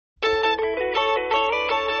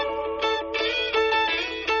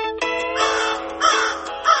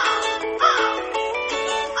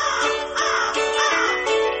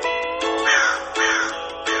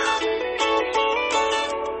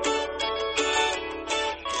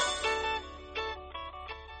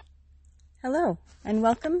Hello, and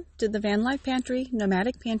welcome to the Van Life Pantry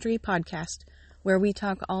Nomadic Pantry podcast, where we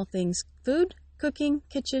talk all things food, cooking,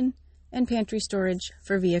 kitchen, and pantry storage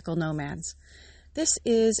for vehicle nomads. This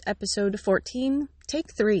is episode 14,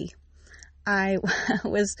 take 3. I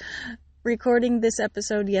was recording this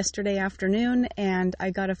episode yesterday afternoon, and I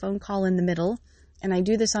got a phone call in the middle, and I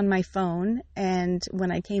do this on my phone, and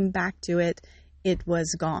when I came back to it, it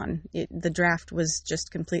was gone. The draft was just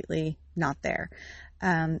completely not there.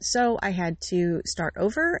 So I had to start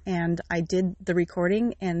over, and I did the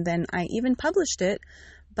recording, and then I even published it.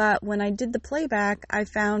 But when I did the playback, I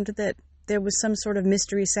found that there was some sort of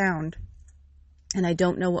mystery sound, and I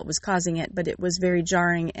don't know what was causing it, but it was very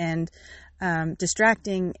jarring and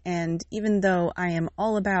distracting. And even though I am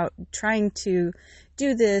all about trying to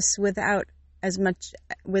do this with as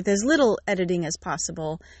little editing as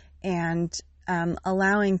possible and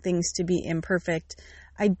allowing things to be imperfect,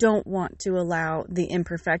 I don't want to allow the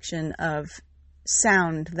imperfection of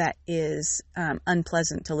sound that is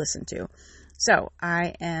unpleasant to listen to. So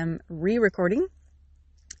I am re-recording.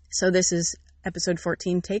 So this is episode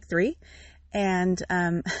 14, take 3. And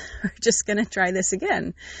we're just going to try this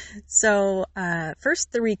again. So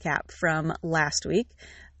first, the recap from last week.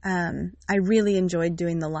 I really enjoyed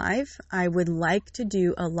doing the live. I would like to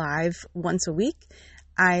do a live once a week.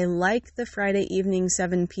 I like the Friday evening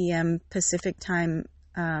 7 p.m. Pacific time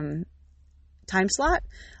slot,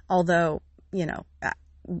 although,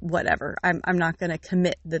 whatever. I'm not going to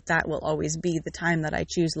commit that will always be the time that I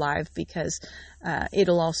choose live, because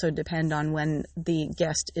it'll also depend on when the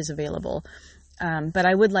guest is available. But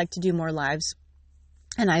I would like to do more lives,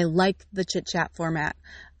 and I like the chit chat format.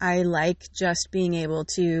 I like just being able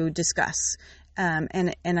to discuss.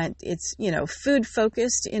 It's, food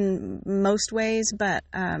focused in most ways, but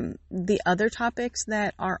the other topics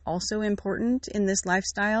that are also important in this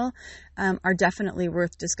lifestyle are definitely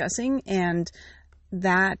worth discussing, and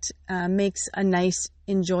that makes a nice,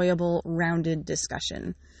 enjoyable, rounded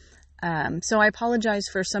discussion. So I apologize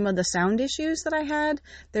for some of the sound issues that I had.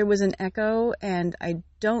 There was an echo, and I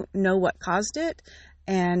don't know what caused it,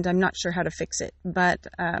 and I'm not sure how to fix it, but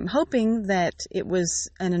I'm hoping that it was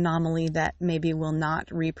an anomaly that maybe will not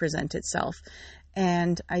represent itself.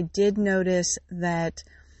 And I did notice that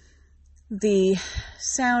the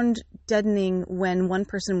sound deadening when one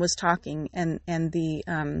person was talking and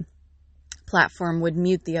the platform would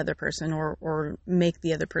mute the other person or make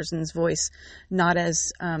the other person's voice not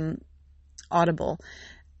as audible.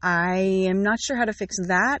 I am not sure how to fix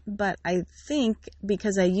that, but I think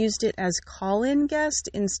because I used it as call-in guest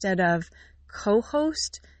instead of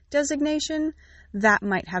co-host designation, that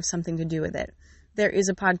might have something to do with it. There is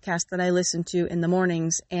a podcast that I listen to in the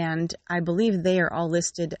mornings, and I believe they are all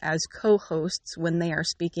listed as co-hosts when they are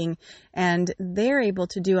speaking, and they're able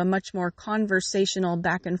to do a much more conversational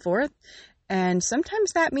back and forth. And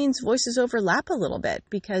sometimes that means voices overlap a little bit,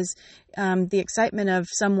 because the excitement of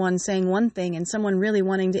someone saying one thing and someone really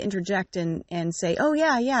wanting to interject and say, oh,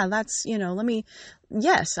 yeah, that's,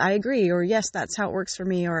 yes, I agree, or yes, that's how it works for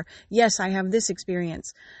me, or yes, I have this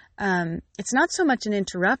experience. It's not so much an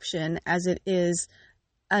interruption as it is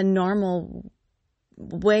a normal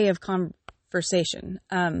way of conversation.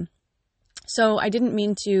 So I didn't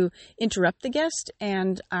mean to interrupt the guest,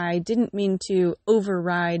 and I didn't mean to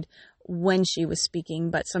override when she was speaking,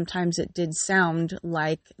 but sometimes it did sound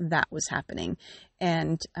like that was happening.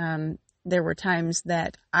 And there were times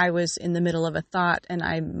that I was in the middle of a thought, and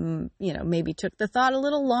I, maybe took the thought a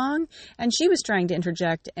little long, and she was trying to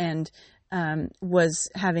interject and was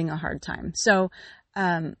having a hard time. So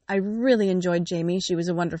I really enjoyed Jamie. She was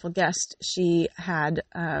a wonderful guest. She had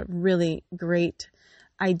really great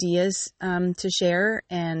ideas to share,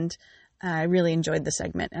 and I really enjoyed the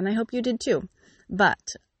segment, and I hope you did too. But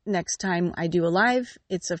next time I do a live,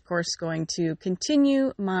 it's of course going to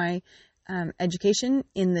continue my education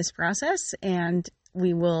in this process, and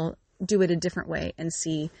we will do it a different way and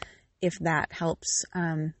see if that helps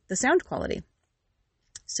the sound quality.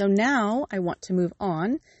 So now I want to move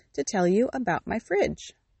on to tell you about my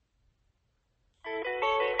fridge.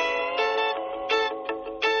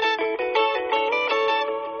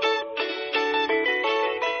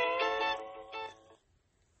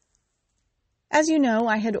 As you know,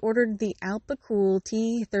 I had ordered the Alpicool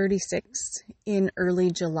T36 in early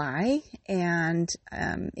July, and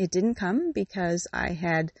it didn't come because I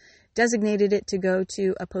had designated it to go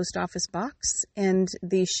to a post office box, and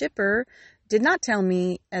the shipper did not tell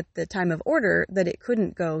me at the time of order that it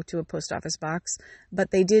couldn't go to a post office box, but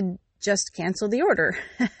they did just cancel the order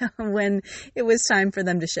when it was time for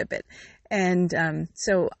them to ship it. And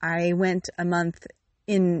so I went a month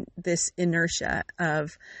in this inertia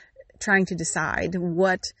of trying to decide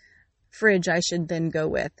what fridge I should then go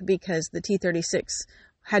with, because the T36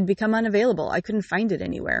 had become unavailable. I couldn't find it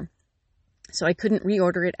anywhere. So I couldn't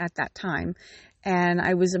reorder it at that time. And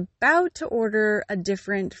I was about to order a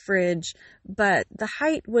different fridge, but the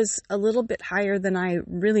height was a little bit higher than I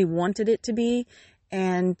really wanted it to be.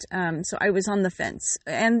 And so I was on the fence,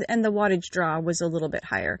 and the wattage draw was a little bit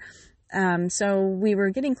higher. So we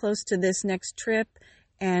were getting close to this next trip,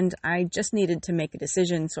 and I just needed to make a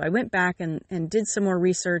decision. So I went back and did some more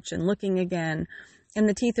research and looking again, and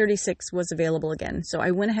the T36 was available again. So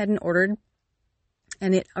I went ahead and ordered,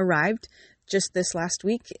 and it arrived just this last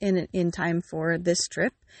week in time for this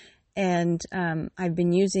trip. And I've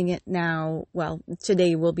been using it now. Well,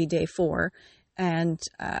 today will be day 4. And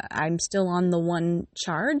I'm still on the 1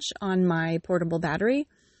 charge on my portable battery.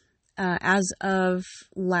 As of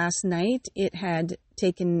last night, it had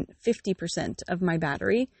taken 50% of my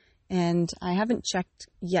battery, and I haven't checked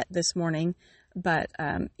yet this morning, but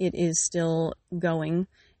it is still going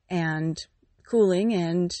and cooling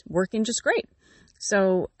and working just great.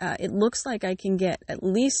 So it looks like I can get at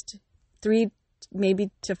least 3, maybe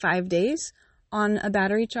to 5 days on a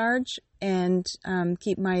battery charge and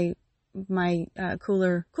keep my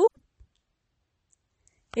cooler cool.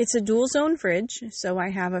 It's a dual zone fridge, so I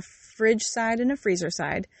have a fridge side and a freezer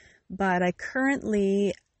side, but I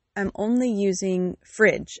currently am only using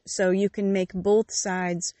fridge, so you can make both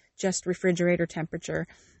sides just refrigerator temperature,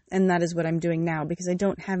 and that is what I'm doing now because I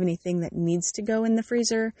don't have anything that needs to go in the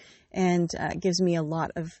freezer, and it gives me a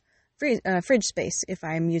lot of fridge space if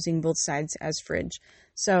I'm using both sides as fridge.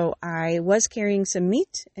 So I was carrying some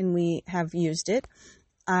meat, and we have used it.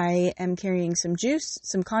 I am carrying some juice,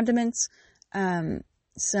 some condiments,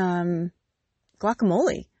 some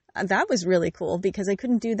guacamole. That was really cool because I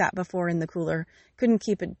couldn't do that before in the cooler. Couldn't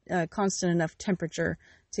keep a constant enough temperature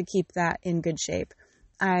to keep that in good shape.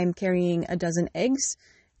 I'm carrying a dozen eggs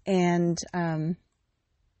and a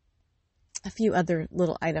few other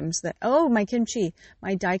little items my kimchi,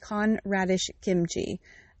 my daikon radish kimchi.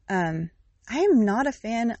 I am not a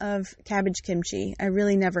fan of cabbage kimchi. I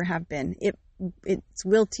really never have been. It's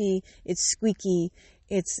wilty, it's squeaky,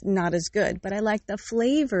 it's not as good, but I like the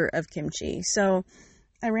flavor of kimchi. So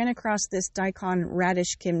I ran across this daikon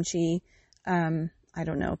radish kimchi, I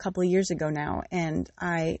don't know, a couple of years ago now, and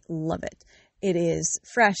I love it. It is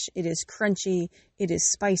fresh, it is crunchy, it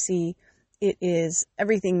is spicy, it is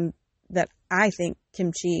everything that I think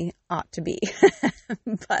kimchi ought to be.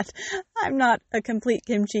 But I'm not a complete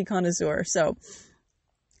kimchi connoisseur. So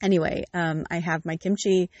anyway, I have my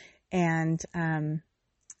kimchi and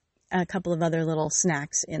a couple of other little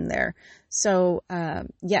snacks in there. So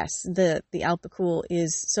yes, the Alpicool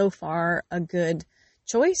is so far a good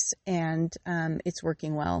choice, and it's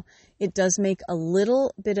working well. It does make a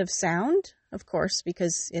little bit of sound, of course,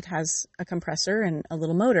 because it has a compressor and a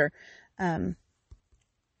little motor, but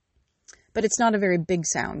it's not a very big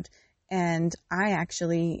sound. And I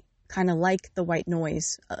actually kind of like the white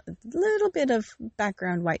noise, a little bit of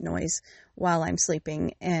background white noise while I'm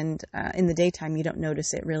sleeping. And in the daytime, you don't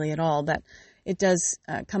notice it really at all, but it does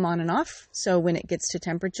come on and off. So when it gets to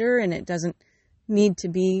temperature and it doesn't need to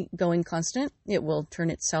be going constant, it will turn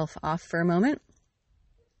itself off for a moment.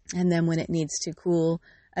 And then when it needs to cool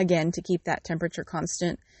again to keep that temperature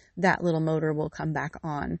constant, that little motor will come back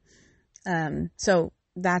on. So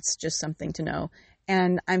that's just something to know.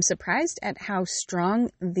 And I'm surprised at how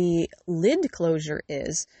strong the lid closure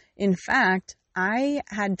is. In fact, I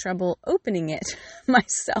had trouble opening it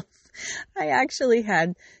myself. I actually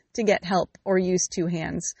had to get help or use 2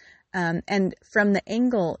 hands. And from the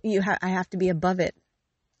angle, I have to be above it.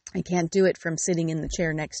 I can't do it from sitting in the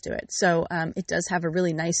chair next to it. So it does have a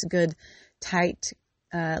really nice, good, tight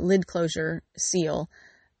lid closure seal.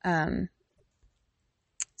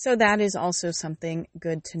 So that is also something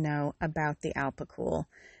good to know about the Alpicool.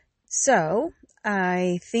 So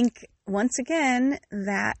I think, once again,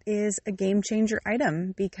 that is a game changer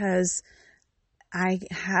item because I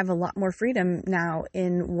have a lot more freedom now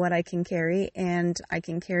in what I can carry, and I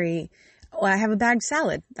can carry, I have a bagged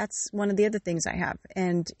salad. That's one of the other things I have,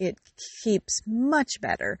 and it keeps much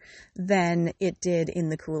better than it did in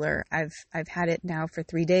the cooler. I've had it now for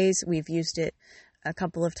 3 days. We've used it a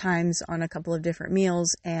couple of times on a couple of different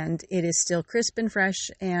meals, and it is still crisp and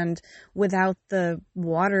fresh, and without the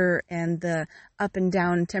water and the up and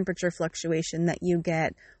down temperature fluctuation that you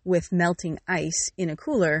get with melting ice in a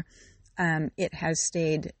cooler, it has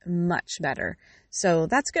stayed much better. So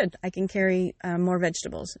that's good. I can carry more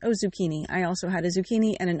vegetables. Zucchini. I also had a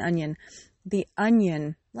zucchini and an onion. The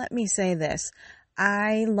onion, let me say this,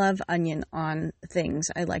 I love onion on things.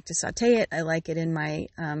 I like to saute it. I like it in my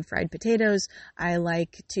fried potatoes. I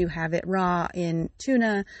like to have it raw in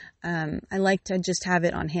tuna. I like to just have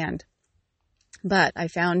it on hand. But I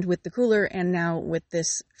found with the cooler and now with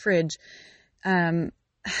this fridge,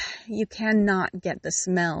 you cannot get the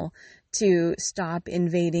smell to stop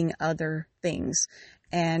invading other things.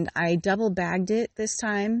 And I double bagged it this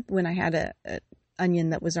time when I had a onion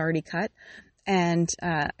that was already cut. And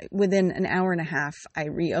within an hour and a half, I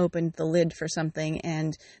reopened the lid for something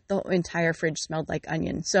and the entire fridge smelled like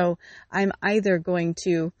onion. So I'm either going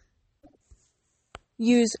to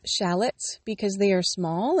use shallots because they are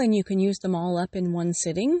small and you can use them all up in one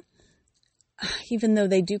sitting. Even though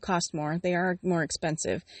they do cost more, they are more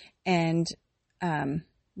expensive. And,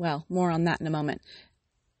 well, more on that in a moment.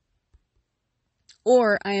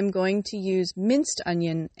 Or I am going to use minced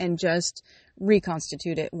onion and just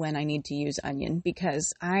reconstitute it when I need to use onion,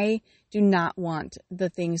 because I do not want the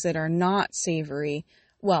things that are not savory,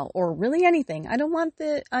 well, or really anything. I don't want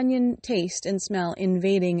the onion taste and smell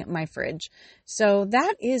invading my fridge. So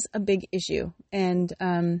that is a big issue, and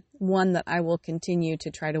one that I will continue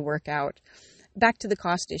to try to work out. Back to the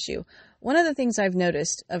cost issue. One of the things I've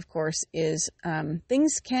noticed, of course, is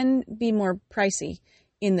things can be more pricey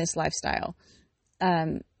in this lifestyle.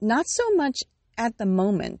 Not so much at the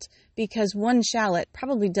moment, because one shallot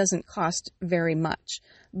probably doesn't cost very much,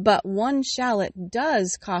 but one shallot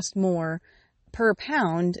does cost more per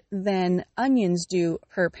pound than onions do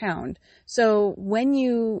per pound. So when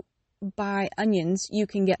you buy onions, you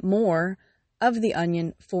can get more of the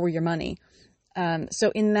onion for your money.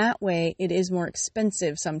 So in that way, it is more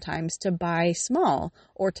expensive sometimes to buy small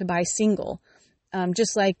or to buy single.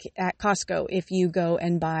 Just like at Costco, if you go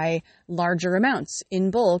and buy larger amounts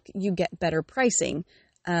in bulk, you get better pricing,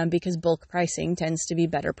 because bulk pricing tends to be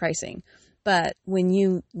better pricing. But when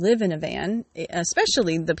you live in a van,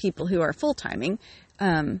 especially the people who are full-timing,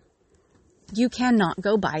 you cannot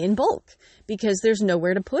go buy in bulk because there's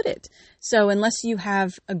nowhere to put it. So unless you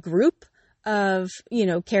have a group of,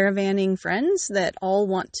 caravanning friends that all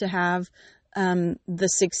want to have the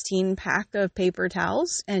 16 pack of paper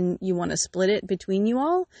towels and you want to split it between you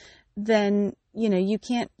all, then, you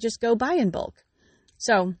can't just go buy in bulk.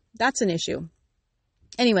 So that's an issue.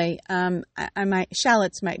 Anyway,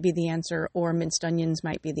 shallots might be the answer, or minced onions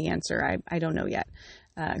might be the answer. I don't know yet.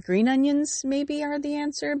 Green onions maybe are the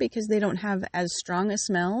answer because they don't have as strong a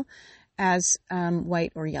smell as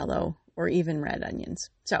white or yellow or even red onions.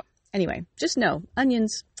 So anyway, just know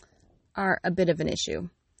onions are a bit of an issue.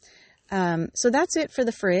 So that's it for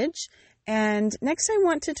the fridge. And next I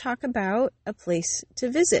want to talk about a place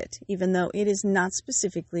to visit, even though it is not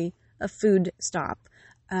specifically a food stop.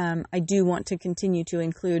 I do want to continue to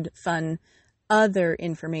include fun other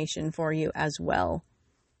information for you as well.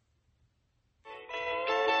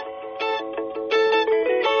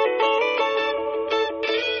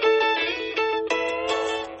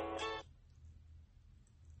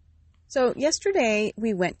 So yesterday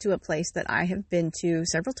we went to a place that I have been to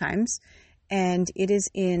several times, and it is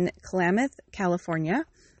in Klamath, California,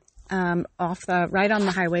 right on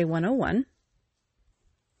the Highway 101.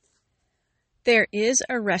 There is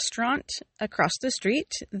a restaurant across the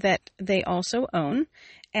street that they also own,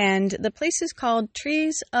 and the place is called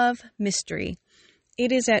Trees of Mystery.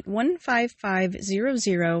 It is at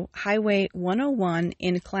 15500 Highway 101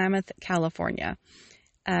 in Klamath, California.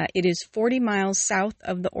 It is 40 miles south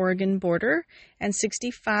of the Oregon border and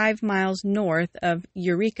 65 miles north of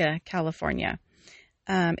Eureka, California.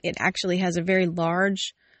 It actually has a very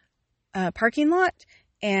large parking lot,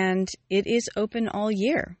 and it is open all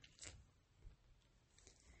year.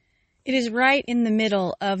 It is right in the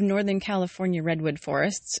middle of Northern California redwood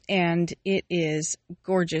forests, and it is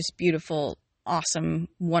gorgeous, beautiful, awesome,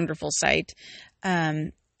 wonderful sight.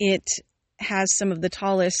 It has some of the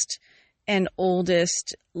tallest and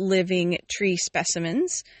oldest living tree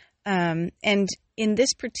specimens. And in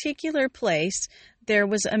this particular place, there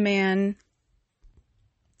was a man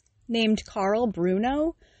named Carl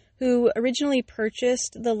Bruno who originally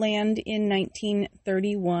purchased the land in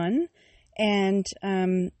 1931, and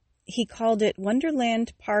he called it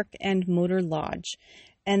Wonderland Park and Motor Lodge.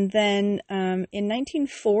 And then in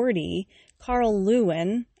 1940, Carl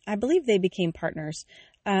Lewin, I believe they became partners,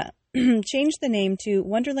 changed the name to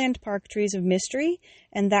Wonderland Park Trees of Mystery,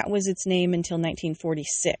 and that was its name until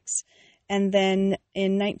 1946. And then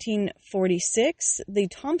in 1946, the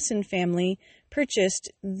Thompson family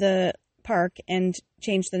purchased the park and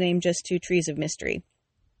changed the name just to Trees of Mystery.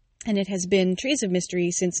 And it has been Trees of Mystery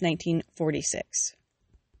since 1946.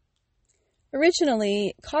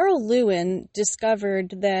 Originally, Carl Lewin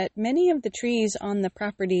discovered that many of the trees on the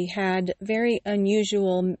property had very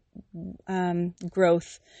unusual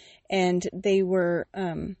growth, and they were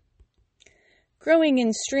growing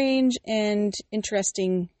in strange and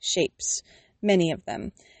interesting shapes, many of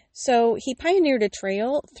them. So he pioneered a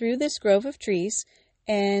trail through this grove of trees,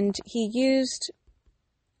 and he used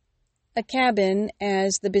a cabin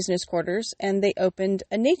as the business quarters, and they opened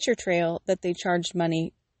a nature trail that they charged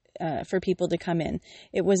money for people to come in.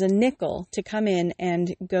 It was a nickel to come in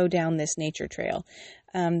and go down this nature trail.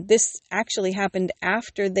 This actually happened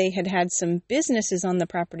after they had had some businesses on the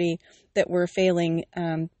property that were failing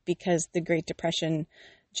because the Great Depression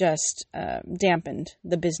just dampened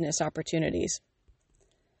the business opportunities.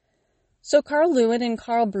 So Carl Lewin and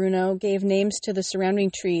Carl Bruno gave names to the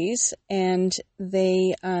surrounding trees, and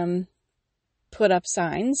they put up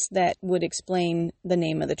signs that would explain the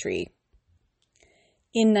name of the tree.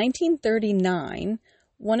 In 1939,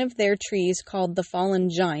 one of their trees, called the Fallen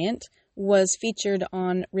Giant, was featured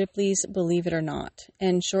on Ripley's Believe It or Not.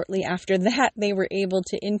 And shortly after that, they were able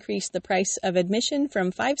to increase the price of admission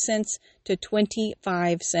from 5 cents to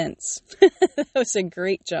 25 cents. That was a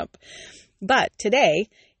great jump. But today,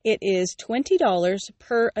 it is $20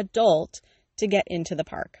 per adult to get into the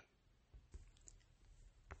park.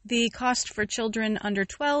 The cost for children under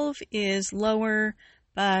 12 is lower,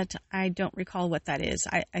 but I don't recall what that is.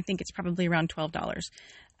 I think it's probably around $12.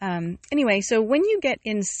 Anyway, so when you get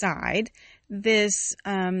inside, this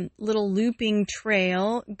little looping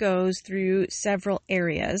trail goes through several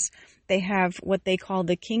areas. They have what they call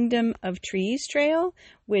the Kingdom of Trees Trail,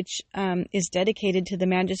 which is dedicated to the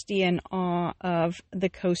majesty and awe of the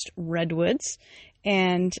coast redwoods.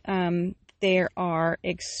 And there are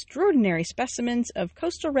extraordinary specimens of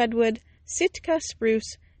coastal redwood, Sitka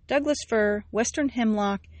spruce, Douglas fir, western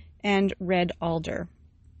hemlock, and red alder.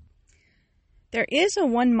 There is a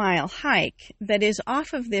 1-mile hike that is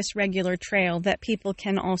off of this regular trail that people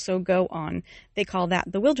can also go on. They call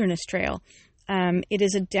that the Wilderness Trail. It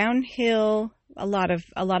is a downhill. A lot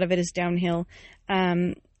of it is downhill,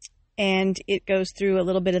 and it goes through a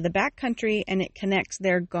little bit of the backcountry, and it connects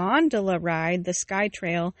their gondola ride, the Sky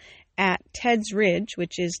Trail, at Ted's Ridge,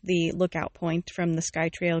 which is the lookout point from the Sky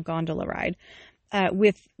Trail gondola ride,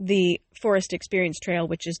 with the Forest Experience Trail,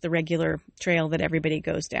 which is the regular trail that everybody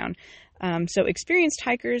goes down. So experienced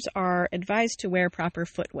hikers are advised to wear proper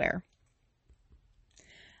footwear.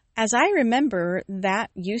 As I remember,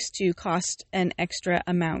 that used to cost an extra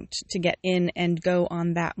amount to get in and go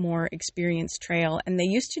on that more experienced trail, and they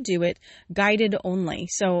used to do it guided only.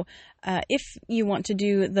 So if you want to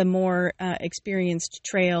do the more experienced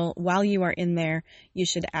trail while you are in there, you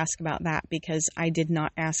should ask about that, because I did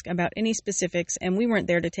not ask about any specifics, and we weren't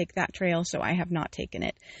there to take that trail, so I have not taken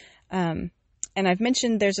it. And I've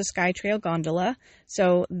mentioned there's a Sky Trail gondola,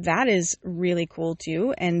 so that is really cool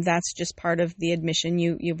too, and that's just part of the admission.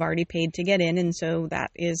 You've already paid to get in, and so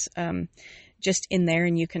that is just in there,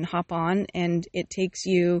 and you can hop on, and it takes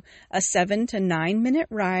you a 7 to 9 minute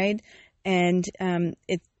ride, and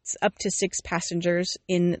it's up to 6 passengers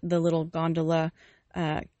in the little gondola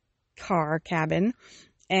car cabin,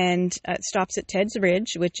 and it stops at Ted's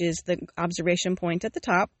Ridge, which is the observation point at the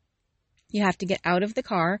top. You have to get out of the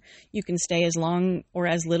car. You can stay as long or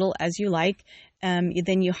as little as you like.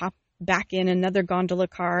 Then you hop back in another gondola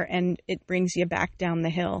car, and it brings you back down the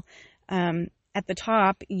hill. At the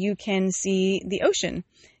top, you can see the ocean.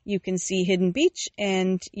 You can see Hidden Beach,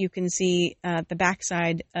 and you can see the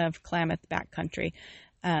backside of Klamath Backcountry.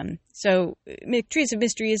 So Trees of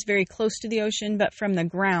Mystery is very close to the ocean, but from the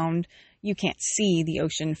ground, you can't see the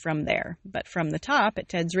ocean from there. But from the top at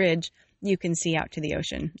Ted's Ridge, you can see out to the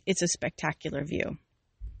ocean. It's a spectacular view.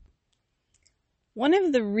 One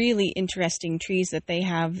of the really interesting trees that they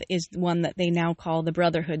have is one that they now call the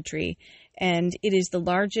Brotherhood tree, and it is the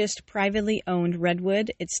largest privately owned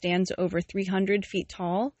redwood. It stands over 300 feet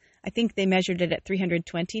tall. I think they measured it at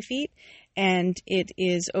 320 feet, and it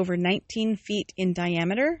is over 19 feet in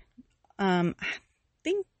diameter.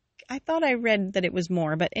 I thought I read that it was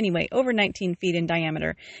more, but anyway, over 19 feet in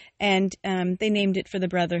diameter, and they named it for the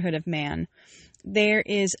Brotherhood of Man. There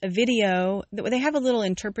is a video. They have a little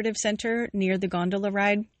interpretive center near the gondola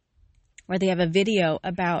ride where they have a video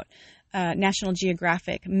about National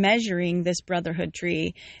Geographic measuring this Brotherhood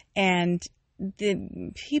tree, and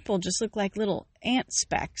the people just look like little ant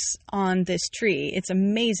specks on this tree. It's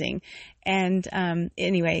amazing. And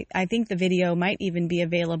anyway, I think the video might even be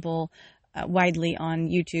available widely on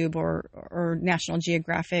YouTube or National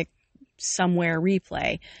Geographic somewhere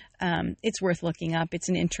replay. It's worth looking up. It's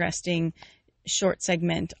an interesting short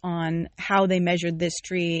segment on how they measured this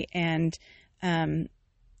tree, and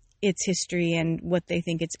its history and what they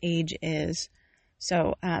think its age is.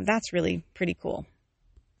 So that's really pretty cool.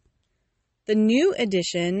 The new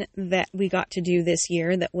addition that we got to do this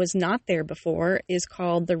year that was not there before is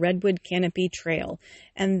called the Redwood Canopy Trail.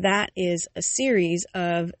 And that is a series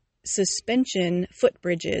of suspension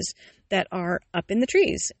footbridges that are up in the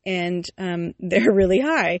trees, and they're really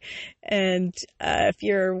high. And if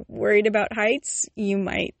you're worried about heights, you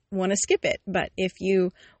might want to skip it. But if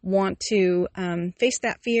you want to face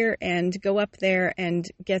that fear and go up there and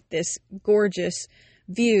get this gorgeous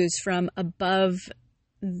views from above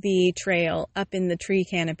the trail up in the tree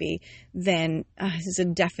canopy, then this is a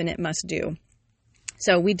definite must do.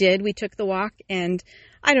 So we took the walk, and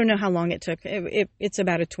I don't know how long it took. It's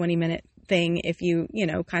about a 20-minute thing if you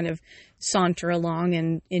kind of saunter along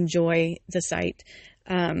and enjoy the site.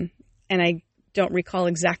 And I don't recall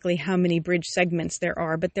exactly how many bridge segments there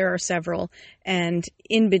are, but there are several. And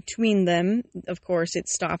in between them, of course, it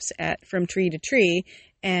stops from tree to tree,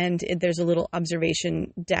 and there's a little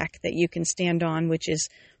observation deck that you can stand on, which is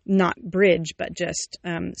not bridge, but just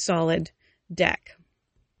solid deck.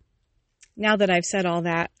 Now that I've said all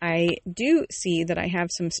that, I do see that I have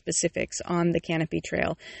some specifics on the Canopy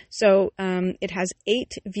Trail. So it has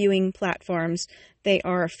 8 viewing platforms. They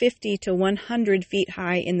are 50 to 100 feet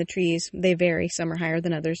high in the trees. They vary. Some are higher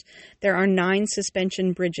than others. There are 9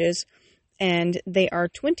 suspension bridges, and they are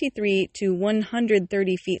 23 to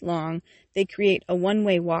 130 feet long. They create a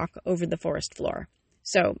one-way walk over the forest floor.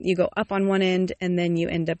 So you go up on one end, and then you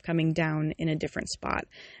end up coming down in a different spot.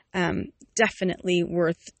 Definitely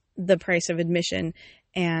worth the price of admission,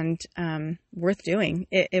 and worth doing.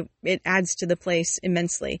 It adds to the place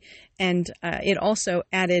immensely. And it also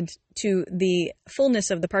added to the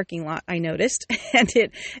fullness of the parking lot, I noticed, and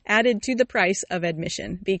it added to the price of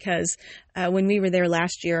admission, because when we were there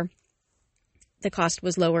last year, the cost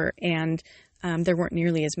was lower, and there weren't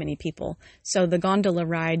nearly as many people. So the gondola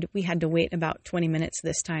ride, we had to wait about 20 minutes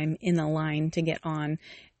this time in the line to get on.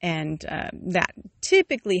 And that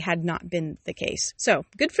typically had not been the case. So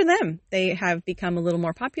good for them. They have become a little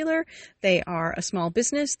more popular. They are a small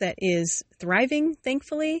business that is thriving,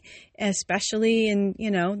 thankfully, especially in,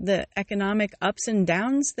 the economic ups and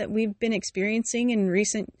downs that we've been experiencing in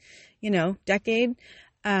recent, decade.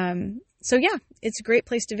 So yeah, it's a great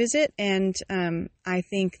place to visit. And I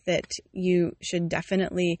think that you should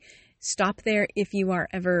definitely stop there if you are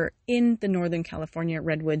ever in the Northern California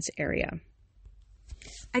Redwoods area.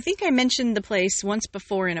 I think I mentioned the place once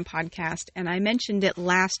before in a podcast, and I mentioned it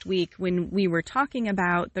last week when we were talking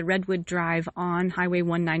about the Redwood Drive on Highway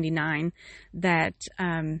 199 that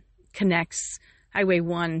connects Highway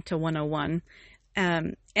 1 to 101.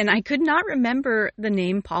 And I could not remember the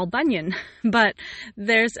name Paul Bunyan, but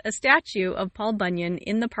there's a statue of Paul Bunyan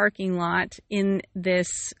in the parking lot in this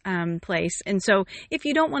place. And so if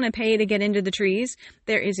you don't want to pay to get into the trees,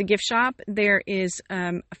 there is a gift shop. There is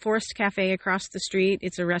a Forest Cafe across the street.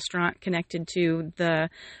 It's a restaurant connected to the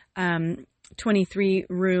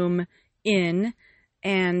 23-room inn.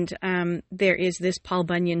 And there is this Paul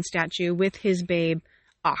Bunyan statue with his babe,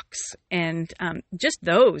 Ox. And just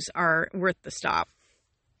those are worth the stop.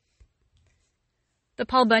 The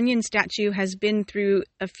Paul Bunyan statue has been through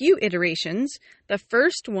a few iterations. The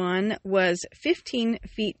first one was 15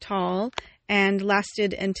 feet tall and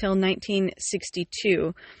lasted until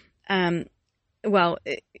 1962. The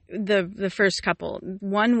first couple.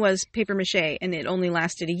 One was paper mache, and it only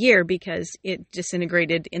lasted a year because it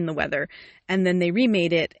disintegrated in the weather. And then they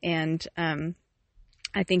remade it, and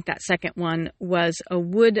I think that second one was a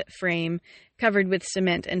wood frame covered with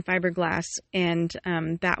cement and fiberglass, and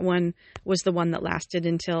that one was the one that lasted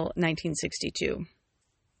until 1962.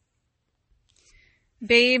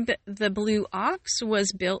 Babe the Blue Ox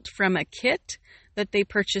was built from a kit that they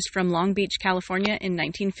purchased from Long Beach, California in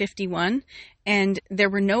 1951, and there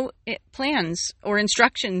were no plans or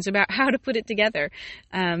instructions about how to put it together.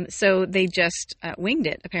 So they just winged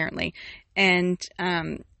it, apparently. And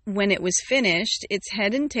when it was finished, its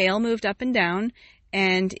head and tail moved up and down,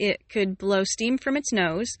 and it could blow steam from its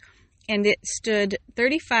nose, and it stood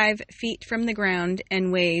 35 feet from the ground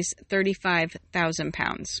and weighs 35,000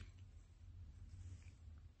 pounds.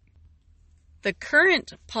 The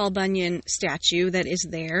current Paul Bunyan statue that is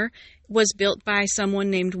there was built by someone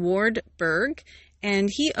named Ward Berg,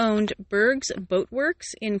 and he owned Berg's Boat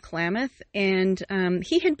Works in Klamath, and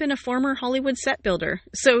he had been a former Hollywood set builder,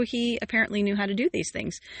 so he apparently knew how to do these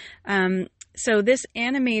things. So this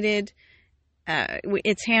animated,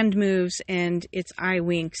 its hand moves, and its eye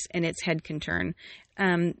winks, and its head can turn.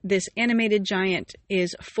 This animated giant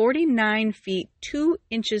is 49 feet 2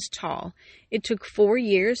 inches tall. It took 4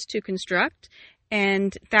 years to construct,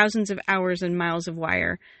 and thousands of hours and miles of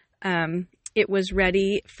wire. it was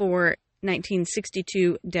ready for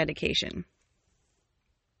 1962 dedication.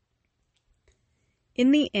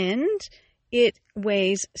 In the end, it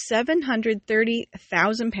weighs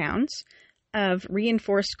 730,000 pounds of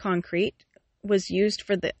reinforced concrete was used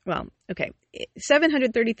for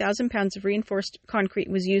 730,000 pounds of reinforced concrete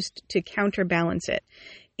was used to counterbalance it.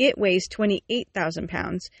 It weighs 28,000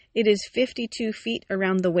 pounds. It is 52 feet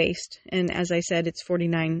around the waist, and as I said, it's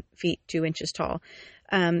 49 feet 2 inches tall.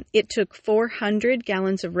 It took 400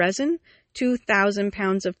 gallons of resin, 2,000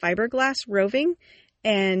 pounds of fiberglass roving,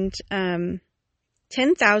 and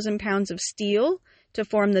 10,000 pounds of steel to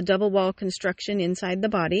form the double wall construction inside the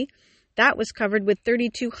body. That was covered with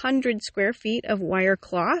 3,200 square feet of wire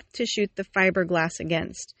cloth to shoot the fiberglass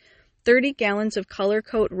against. 30 gallons of color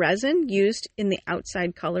coat resin used in the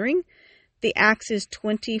outside coloring. The axe is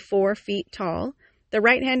 24 feet tall. The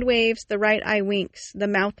right hand waves, the right eye winks, the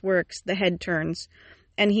mouth works, the head turns.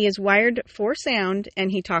 And he is wired for sound,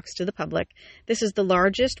 and he talks to the public. This is the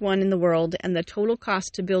largest one in the world, and the total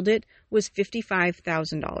cost to build it was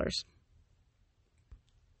 $55,000.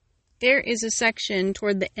 There is a section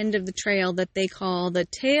toward the end of the trail that they call the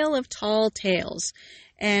Tale of Tall Tales,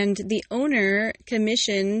 and the owner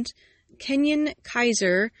commissioned Kenyon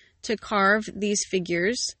Kaiser to carve these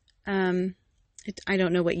figures. I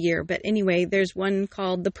don't know what year, but anyway, there's one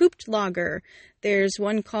called the Pooped Logger. There's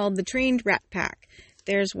one called the Trained Rat Pack.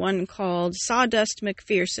 There's one called Sawdust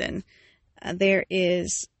McPherson. There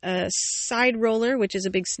is a Side Roller, which is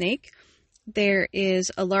a big snake. There is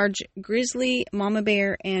a large grizzly, mama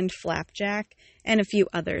bear, and flapjack, and a few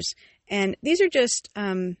others. And these are just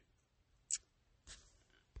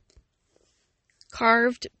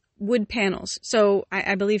carved wood panels. So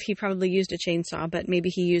I believe he probably used a chainsaw, but maybe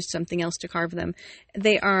he used something else to carve them.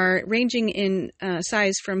 They are ranging in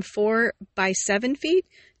size from 4 by 7 feet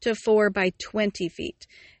to 4 by 20 feet.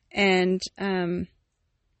 And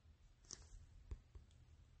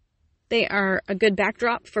they are a good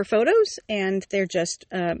backdrop for photos, and they're just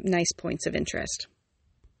nice points of interest.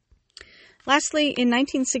 Lastly, in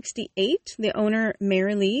 1968, the owner,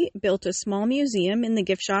 Mary Lee, built a small museum in the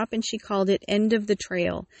gift shop, and she called it End of the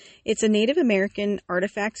Trail. It's a Native American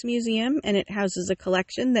artifacts museum, and it houses a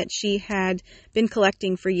collection that she had been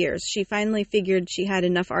collecting for years. She finally figured she had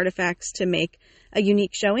enough artifacts to make a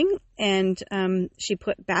unique showing, and she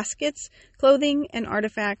put baskets, clothing, and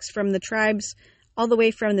artifacts from the tribes all the way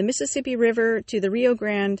from the Mississippi River to the Rio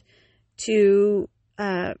Grande to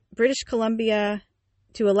British Columbia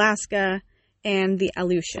to Alaska and the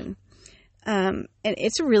Aleutian. And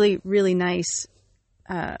it's a really, really nice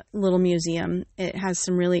little museum. It has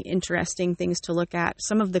some really interesting things to look at.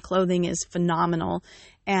 Some of the clothing is phenomenal,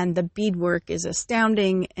 and the beadwork is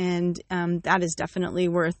astounding, and that is definitely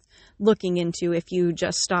worth looking into if you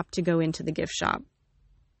just stop to go into the gift shop.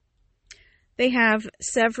 They have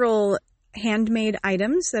several handmade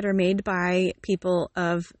items that are made by people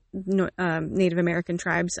of Native American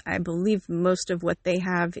tribes. I believe most of what they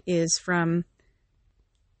have is from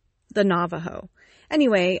the Navajo.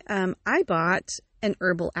 Anyway, I bought an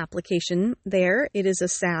herbal application there. It is a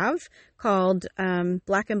salve called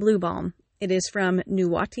Black and Blue Balm. It is from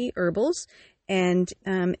Nuwati Herbals, and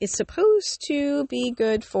it's supposed to be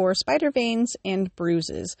good for spider veins and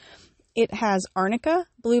bruises. It has arnica,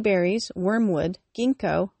 blueberries, wormwood,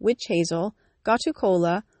 ginkgo, witch hazel, gatu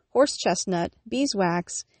kola, horse chestnut,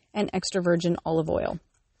 beeswax, and extra virgin olive oil.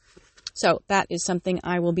 So that is something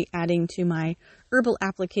I will be adding to my herbal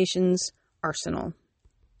applications arsenal.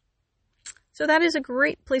 So that is a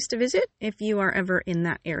great place to visit if you are ever in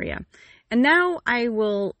that area. And now I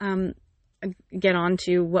will get on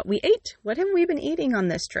to what we ate. What have we been eating on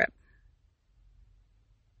this trip?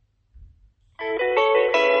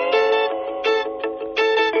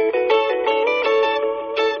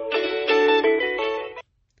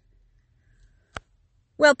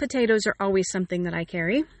 Well, potatoes are always something that I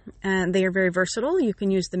carry. They are very versatile. You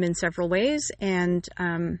can use them in several ways, and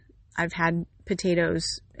I've had potatoes,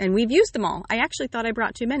 and we've used them all. I actually thought I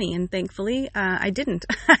brought too many, and thankfully I didn't.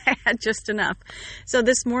 I had just enough. So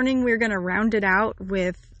this morning we're going to round it out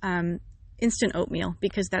with instant oatmeal,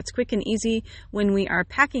 because that's quick and easy when we are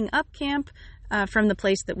packing up camp from the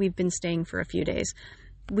place that we've been staying for a few days.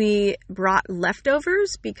 We brought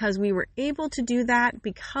leftovers because we were able to do that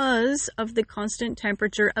because of the constant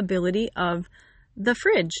temperature ability of the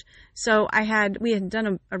fridge. So we had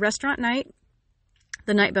done a restaurant night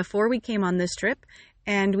the night before we came on this trip,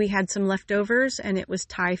 and we had some leftovers, and it was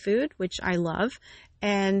Thai food, which I love.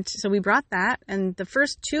 And so we brought that, and the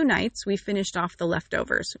first 2 nights we finished off the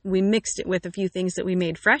leftovers. We mixed it with a few things that we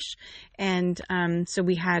made fresh, and so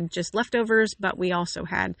we had just leftovers, but we also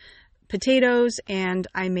had potatoes, and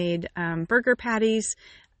I made burger patties.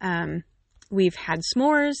 We've had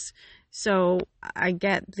s'mores, so I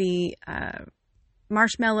get the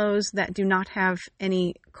marshmallows that do not have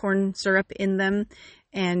any corn syrup in them,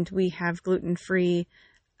 and we have gluten-free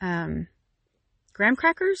graham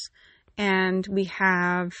crackers, and we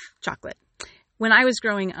have chocolate. When I was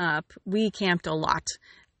growing up, we camped a lot,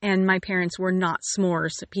 and my parents were not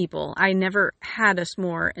s'mores people. I never had a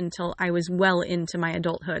s'more until I was well into my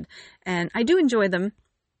adulthood, and I do enjoy them.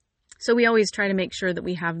 So we always try to make sure that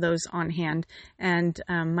we have those on hand, and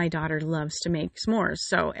my daughter loves to make s'mores.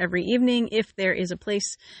 So every evening, if there is a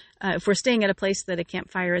place, if we're staying at a place that a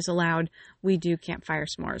campfire is allowed, we do campfire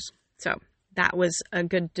s'mores. So that was a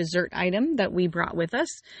good dessert item that we brought with us.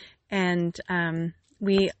 And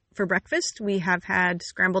for breakfast, we have had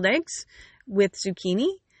scrambled eggs with zucchini.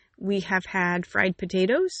 We have had fried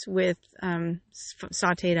potatoes with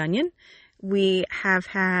sauteed onion. We have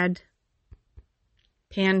had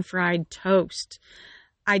pan-fried toast.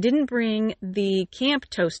 I didn't bring the camp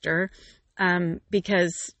toaster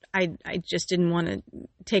because I just didn't want to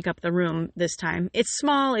take up the room this time. It's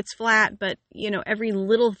small, it's flat, but every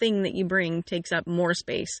little thing that you bring takes up more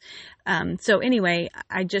space. So anyway,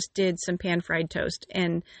 I just did some pan-fried toast,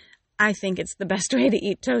 and I think it's the best way to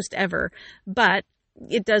eat toast ever, but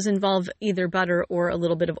it does involve either butter or a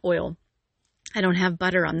little bit of oil. I don't have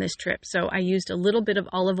butter on this trip, so I used a little bit of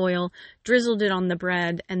olive oil, drizzled it on the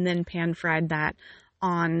bread, and then pan-fried that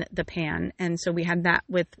on the pan. And so we had that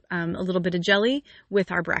with a little bit of jelly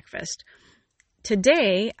with our breakfast.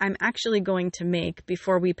 Today, I'm actually going to make,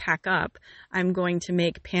 before we pack up, I'm going to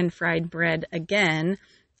make pan-fried bread again,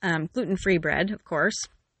 gluten-free bread, of course,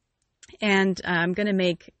 and I'm going to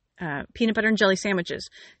make peanut butter and jelly sandwiches.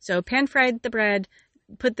 So pan-fried the bread,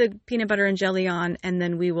 put the peanut butter and jelly on, and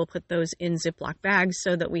then we will put those in Ziploc bags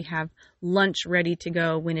so that we have lunch ready to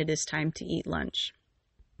go when it is time to eat lunch.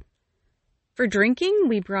 For drinking,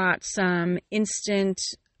 we brought some instant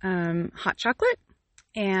hot chocolate,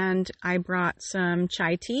 and I brought some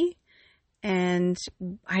chai tea, and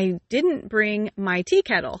I didn't bring my tea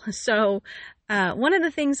kettle. So one of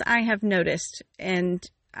the things I have noticed, and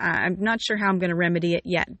I'm not sure how I'm going to remedy it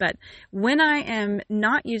yet, but when I am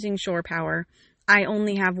not using shore power, I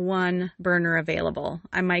only have one burner available.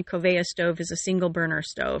 My Covea stove is a single burner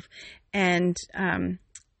stove. And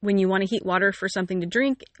when you want to heat water for something to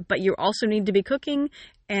drink, but you also need to be cooking,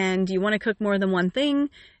 and you want to cook more than one thing,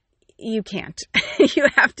 you can't. You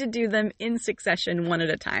have to do them in succession, one at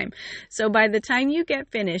a time. So by the time you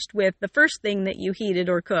get finished with the first thing that you heated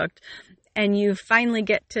or cooked, and you finally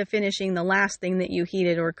get to finishing the last thing that you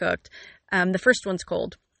heated or cooked, the first one's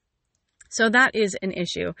cold. So that is an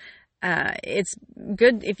issue. It's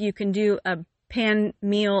good if you can do a pan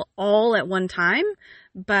meal all at one time,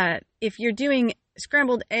 but if you're doing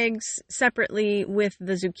scrambled eggs separately with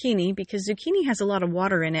the zucchini, because zucchini has a lot of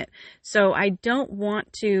water in it, so I don't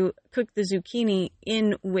want to cook the zucchini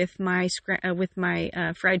in with my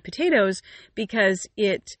fried potatoes, because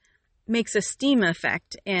it makes a steam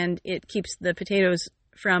effect and it keeps the potatoes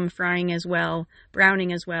from frying as well,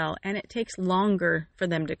 browning as well, and it takes longer for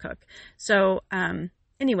them to cook. So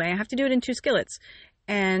anyway, I have to do it in 2 skillets,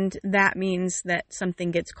 and that means that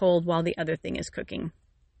something gets cold while the other thing is cooking.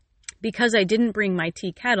 Because I didn't bring my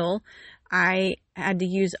tea kettle, I had to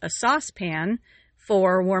use a saucepan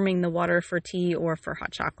for warming the water for tea or for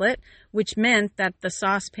hot chocolate, which meant that the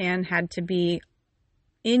saucepan had to be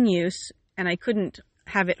in use, and I couldn't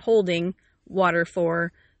have it holding water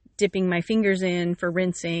for dipping my fingers in, for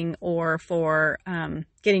rinsing, or for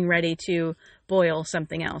getting ready to boil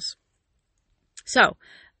something else. So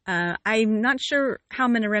I'm not sure how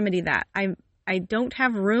I'm going to remedy that. I don't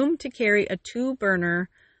have room to carry a 2-burner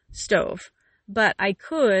stove, but I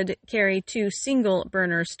could carry 2 single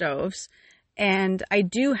burner stoves, and I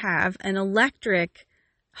do have an electric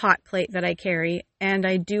hot plate that I carry, and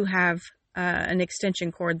I do have an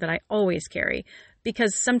extension cord that I always carry,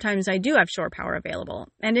 because sometimes I do have shore power available.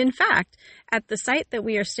 And in fact, at the site that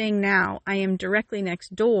we are staying now, I am directly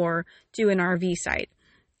next door to an RV site,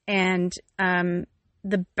 and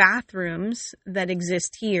the bathrooms that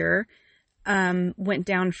exist here went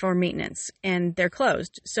down for maintenance, and they're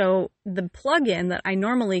closed. So the plug-in that I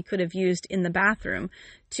normally could have used in the bathroom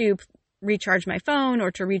to recharge my phone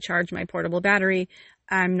or to recharge my portable battery,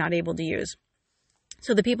 I'm not able to use.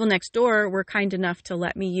 So the people next door were kind enough to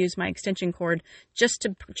let me use my extension cord just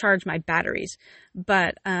to charge my batteries.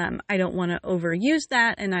 But I don't want to overuse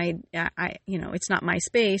that, and I it's not my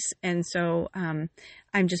space, and so I'm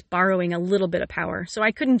just borrowing a little bit of power. So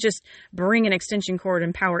I couldn't just bring an extension cord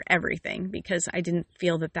and power everything because I didn't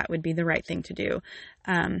feel that would be the right thing to do.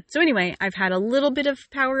 So anyway, I've had a little bit of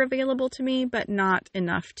power available to me, but not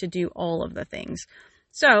enough to do all of the things.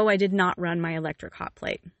 So I did not run my electric hot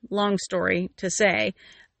plate. Long story to say,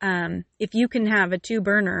 if you can have a 2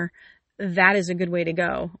 burner, that is a good way to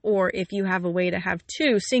go. Or if you have a way to have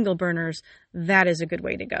 2 single burners, that is a good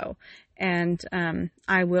way to go. And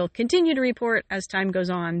I will continue to report as time goes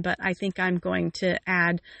on, but I think I'm going to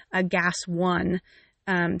add a gas one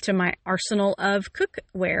to my arsenal of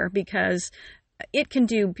cookware because it can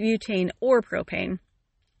do butane or propane.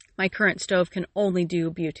 My current stove can only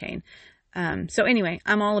do butane. So anyway,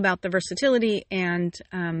 I'm all about the versatility and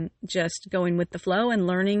just going with the flow and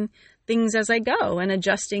learning things as I go and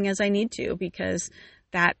adjusting as I need to, because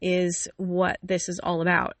that is what this is all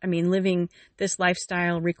about. I mean, living this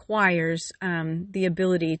lifestyle requires the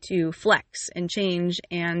ability to flex and change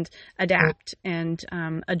and adapt and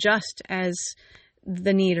adjust as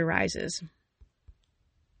the need arises.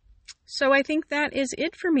 So I think that is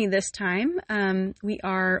it for me this time. We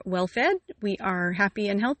are well fed. We are happy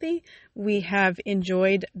and healthy. We have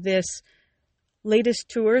enjoyed this latest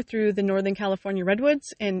tour through the Northern California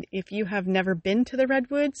Redwoods. And if you have never been to the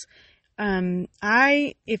Redwoods,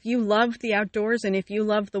 if you love the outdoors and if you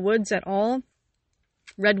love the woods at all,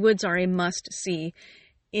 Redwoods are a must-see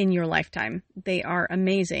in your lifetime. They are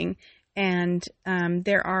amazing. And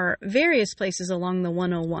there are various places along the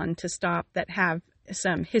 101 to stop that have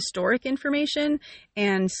some historic information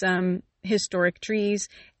and some historic trees.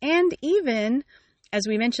 And even, as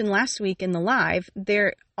we mentioned last week in the live,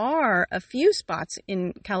 there are a few spots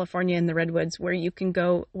in California in the Redwoods where you can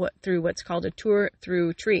go through what's called a tour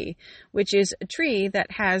through tree, which is a tree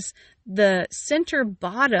that has the center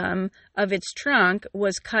bottom of its trunk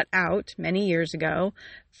was cut out many years ago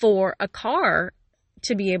for a car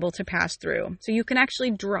to be able to pass through. So you can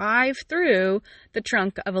actually drive through the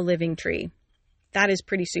trunk of a living tree. That is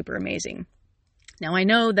pretty super amazing. Now, I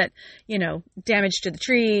know that, damage to the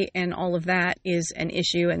tree and all of that is an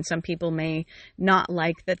issue, and some people may not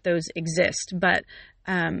like that those exist, but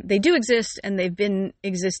they do exist, and they've been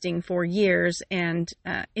existing for years, and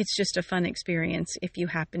it's just a fun experience if you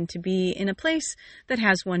happen to be in a place that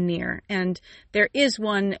has one near. And there is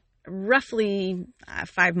one roughly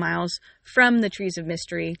 5 miles from the Trees of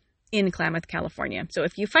Mystery in Klamath, California. So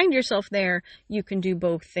if you find yourself there, you can do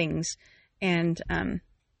both things and,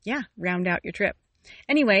 round out your trip.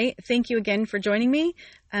 Anyway, thank you again for joining me.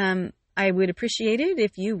 I would appreciate it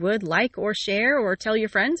if you would like or share or tell your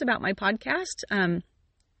friends about my podcast.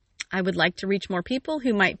 I would like to reach more people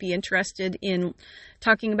who might be interested in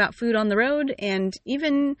talking about food on the road, and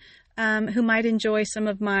even who might enjoy some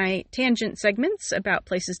of my tangent segments about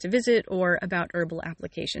places to visit or about herbal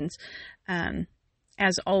applications.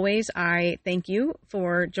 As always, I thank you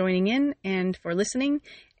for joining in and for listening.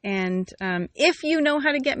 And if you know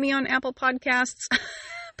how to get me on Apple Podcasts,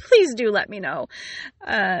 please do let me know.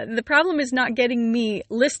 The problem is not getting me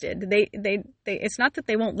listed. It's not that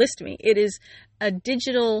they won't list me. It is a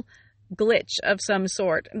digital glitch of some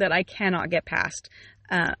sort that I cannot get past.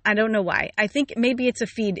 I don't know why. I think maybe it's a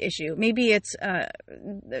feed issue. Maybe it's, I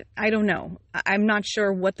don't know. I'm not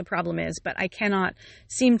sure what the problem is, but I cannot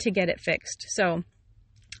seem to get it fixed. So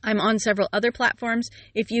I'm on several other platforms.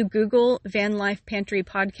 If you Google Van Life Pantry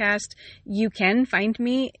Podcast, you can find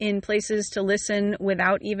me in places to listen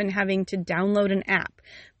without even having to download an app.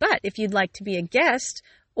 But if you'd like to be a guest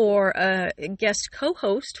or a guest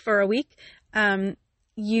co-host for a week,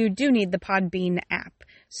 you do need the Podbean app.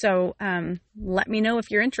 So let me know if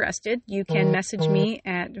you're interested. You can message me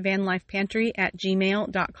at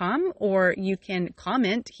vanlifepantry@gmail.com, or you can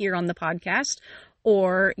comment here on the podcast,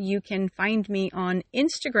 or you can find me on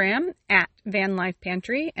Instagram at Van Life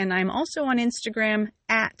Pantry, and I'm also on Instagram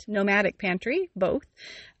at Nomadic Pantry, both.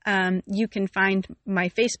 You can find my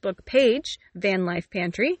Facebook page, Van Life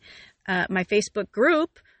Pantry, my Facebook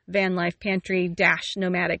group, Van Life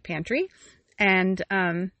Pantry-Nomadic Pantry, and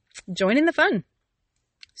join in the fun.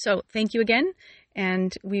 So thank you again,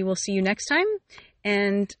 and we will see you next time.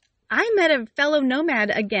 And I met a fellow nomad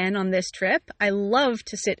again on this trip. I love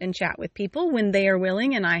to sit and chat with people when they are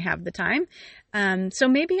willing and I have the time. So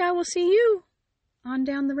maybe I will see you on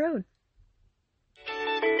down the road.